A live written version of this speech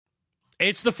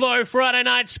It's the Flow Friday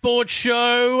Night Sports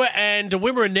Show and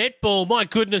Wimmera netball. My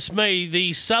goodness me,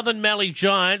 the Southern Mallee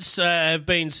Giants have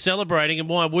been celebrating, and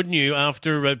why wouldn't you,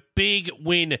 after a big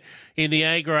win in the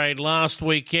A grade last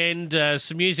weekend.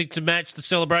 Some music to match the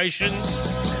celebrations.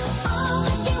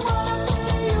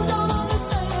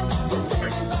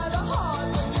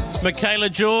 Michaela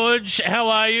George, how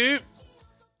are you?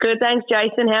 Good, thanks,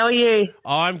 Jason. How are you?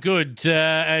 I'm good,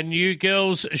 and you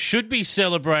girls should be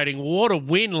celebrating. What a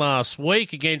win last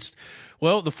week against,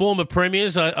 well, the former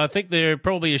premiers. I think they're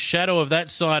probably a shadow of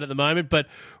that side at the moment, but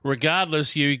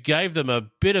regardless, you gave them a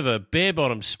bit of a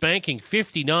bare-bottom spanking,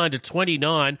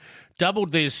 59-29,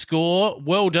 doubled their score.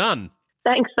 Well done.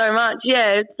 Thanks so much.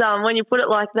 Yeah, it's when you put it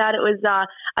like that, it was a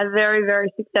very,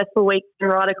 very successful week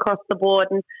right across the board,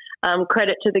 and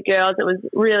credit to the girls. It was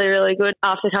really, really good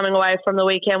after coming away from the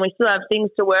weekend. We still have things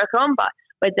to work on, but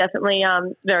we're definitely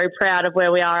very proud of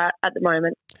where we are at the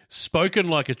moment. Spoken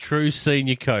like a true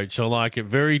senior coach. I like it.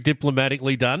 Very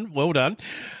diplomatically done. Well done.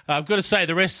 I've got to say,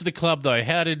 the rest of the club, though,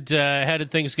 how did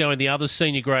things go in the other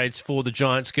senior grades for the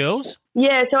Giants girls?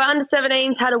 Yeah, so our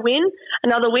under-17s had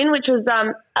another win, which was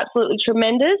absolutely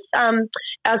tremendous.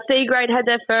 Our C grade had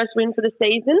their first win for the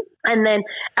season, and then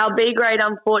our B grade,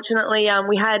 unfortunately,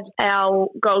 we had our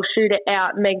goal shooter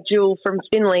out, Meg Jewell from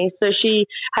Finley, so she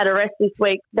had a rest this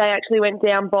week. They actually went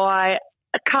down by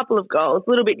a couple of goals, a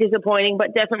little bit disappointing,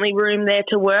 but definitely room there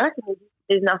to work.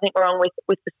 There's nothing wrong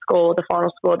with the score, the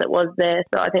final score that was there,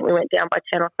 so I think we went down by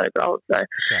 10 or so goals, so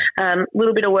a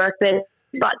little bit of work there.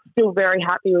 But still very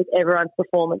happy with everyone's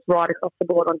performance right across the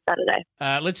board on Saturday.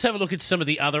 Let's have a look at some of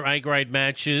the other A-grade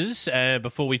matches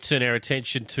before we turn our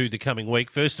attention to the coming week.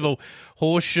 First of all,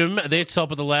 Horsham, they're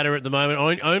top of the ladder at the moment,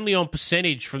 only on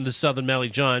percentage from the Southern Mallee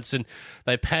Giants, and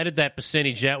they padded that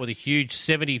percentage out with a huge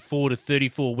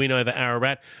 74-34 win over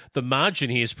Ararat. The margin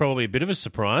here is probably a bit of a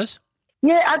surprise.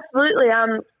 Yeah, absolutely.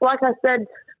 Like I said,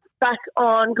 back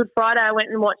on Good Friday, I went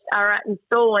and watched Ararat and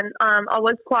Stawell, and I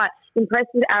was quite impressed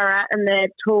with Ararat and their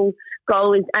tall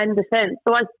goalies and defence.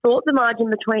 So I thought the margin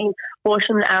between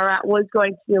Horsham and Ararat was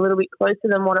going to be a little bit closer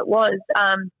than what it was.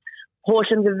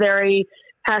 Horsham's a very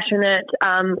passionate,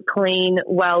 clean,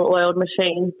 well-oiled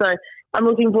machine. So I'm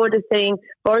looking forward to seeing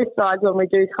both sides when we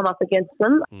do come up against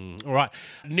them. All right.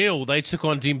 Nil, they took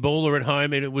on Dimboola at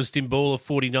home, and it was Dimboola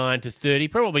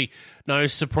 49-30. Probably no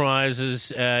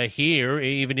surprises here,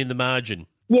 even in the margin.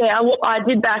 Yeah, I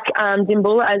did back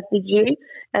Dimboola, as did you.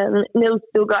 Nil's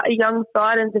still got a young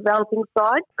side and developing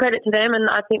side. Credit to them, and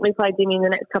I think we play Dimmy in the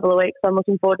next couple of weeks. So I'm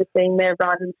looking forward to seeing their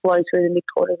run and flow through the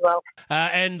mid-court as well.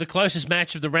 And the closest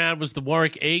match of the round was the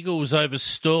Warwick Eagles over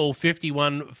Stawell,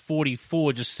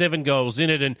 51-44, just 7 goals in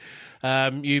it.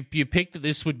 And you picked that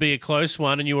this would be a close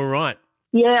one, and you were right.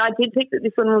 Yeah, I did pick that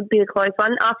this one would be a close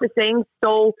one. After seeing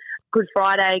Stawell Good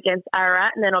Friday against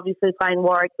Ararat, and then obviously playing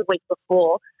Warwick the week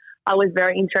before, I was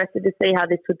very interested to see how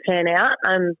this would pan out.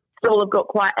 Stawell have got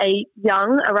quite a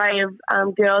young array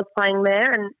of girls playing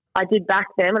there, and I did back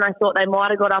them, and I thought they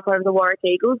might have got up over the Warwick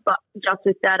Eagles, but just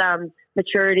with that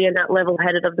maturity and that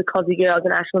level-headed of the Cosy girls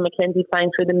and Ashley McKenzie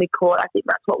playing through the mid-court, I think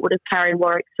that's what would have carried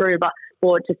Warwick through, but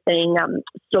forward to seeing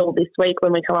Stawell this week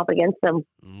when we come up against them.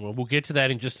 Well, we'll get to that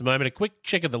in just a moment. A quick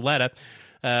check of the ladder.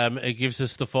 It gives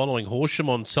us the following. Horsham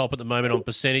on top at the moment on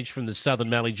percentage from the Southern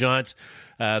Mallee Giants.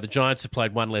 The Giants have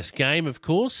played one less game, of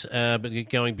course, but they're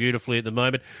going beautifully at the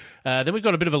moment. Then we've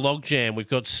got a bit of a logjam. We've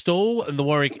got Stawell and the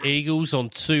Warwick Eagles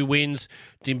on 2 wins,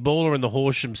 Dimboola and the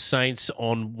Horsham Saints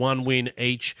on 1 win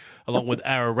each, along with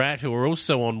Ararat, who are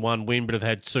also on 1 win but have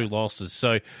had 2 losses.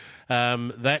 So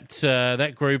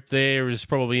that group there is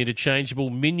probably interchangeable.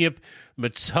 Minyip,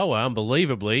 Matoa,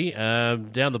 unbelievably,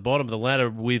 down the bottom of the ladder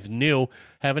with nil,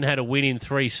 haven't had a win in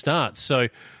 3 starts. So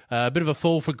a bit of a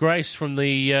fall for grace from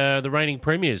the reigning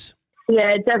premiers.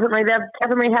 Yeah, definitely. They've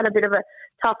definitely had a bit of a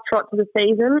tough trot to the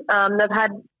season.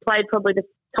 They've played probably the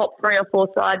top 3 or 4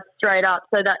 sides straight up.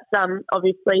 So that's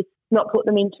obviously not put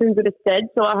them in too good a stead.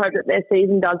 So I hope that their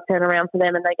season does turn around for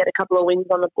them and they get a couple of wins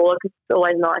on the board, because it's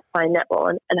always nice playing netball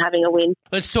and having a win.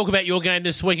 Let's talk about your game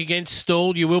this week against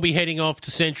Stawell. You will be heading off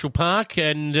to Central Park,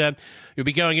 and you'll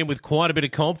be going in with quite a bit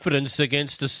of confidence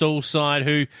against a Stawell side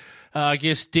who I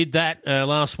guess did that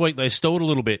last week. They stalled a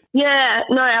little bit. Yeah,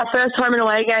 no, our first home and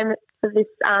away game of this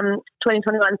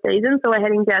 2021 season, so we're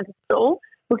heading down to Stawell.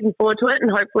 Looking forward to it, and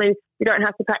hopefully we don't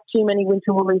have to pack too many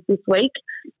winter woolies this week.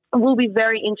 It will be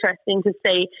very interesting to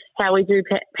see how we do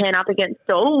pan up against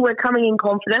Stawell. We're coming in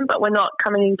confident, but we're not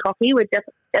coming in cocky. We've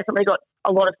definitely got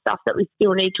a lot of stuff that we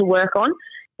still need to work on.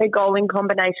 Their goaling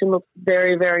combination looks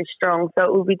very, very strong, so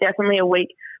it will be definitely a week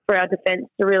for our defence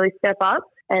to really step up.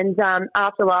 And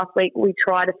after last week, we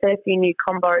tried a fair few new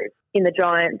combos in the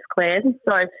Giants clan,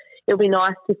 so it'll be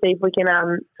nice to see if we can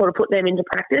sort of put them into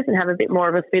practice and have a bit more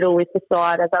of a fiddle with the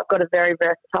side, as I've got a very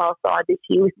versatile side this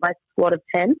year with my squad of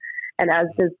 10, and as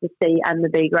does the C and the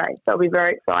B grade. So it'll be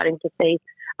very exciting to see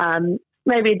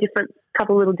maybe a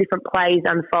couple little different plays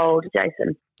unfold,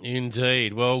 Jason.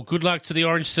 Indeed. Well, good luck to the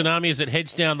Orange Tsunami as it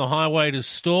heads down the highway to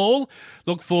Stawell.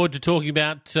 Look forward to talking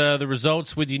about the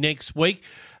results with you next week.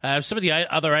 Some of the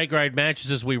other A-grade matches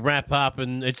as we wrap up,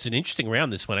 and it's an interesting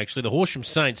round, this one, actually. The Horsham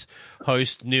Saints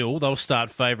host Nil. They'll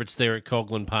start favourites there at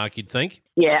Coghlan Park, you'd think.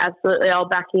 Yeah, absolutely. I'll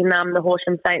back in the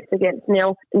Horsham Saints against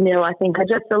Nil. Nil, I think, are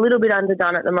just a little bit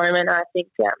underdone at the moment. I think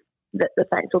that the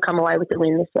Saints will come away with the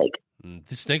win this week.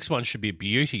 This next one should be a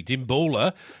beauty.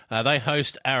 Dimboola, they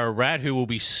host Ararat, who will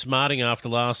be smarting after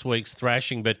last week's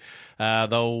thrashing, but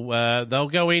they'll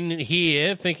go in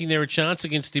here thinking they're a chance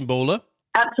against Dimboola.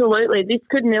 Absolutely. This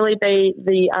could nearly be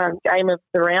the game of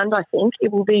the round, I think.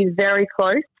 It will be very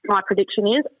close. My prediction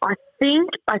is I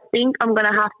think I'm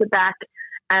going to have to back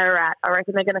Ararat. I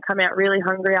reckon they're going to come out really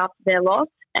hungry after their loss,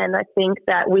 and I think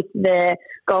that with their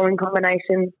goaling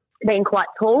combinations being quite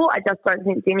tall, I just don't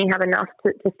think Jimmy have enough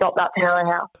to stop that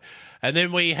powerhouse. And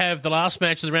then we have the last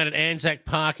match of the round at Anzac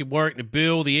Park in Warwick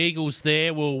Nabil. The Eagles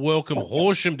there will welcome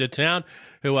Horsham to town,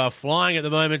 who are flying at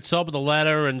the moment, top of the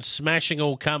ladder and smashing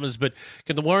all comers. But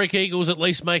can the Warwick Eagles at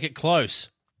least make it close?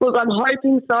 Look, I'm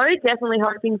hoping so, definitely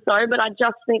hoping so, but I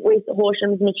just think with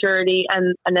Horsham's maturity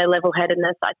and their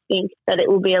level-headedness, I think that it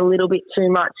will be a little bit too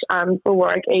much for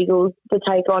Warwick Eagles to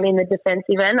take on in the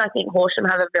defensive end. I think Horsham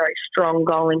have a very strong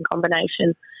goaling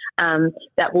combination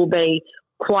that will be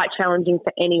quite challenging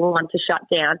for anyone to shut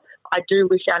down. I do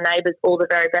wish our neighbours all the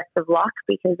very best of luck,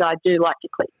 because I do like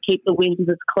to keep the wins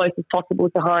as close as possible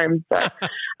to home. So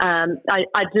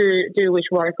I do wish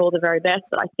Warwick all the very best,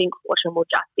 but I think Horsham will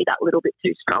just be that little bit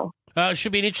too strong.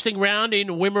 Should be an interesting round in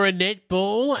Wimmera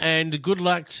netball, and good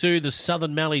luck to the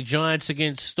Southern Mallee Giants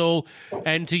against Stawell,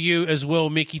 and to you as well,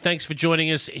 Mickey. Thanks for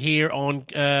joining us here on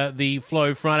the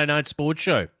Flow Friday Night Sports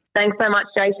Show. Thanks so much,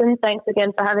 Jason. Thanks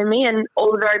again for having me, and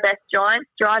all the very best, Giants.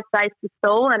 Drive safe to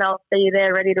Stawell, and I'll see you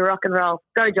there ready to rock and roll.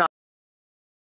 Go, Giants.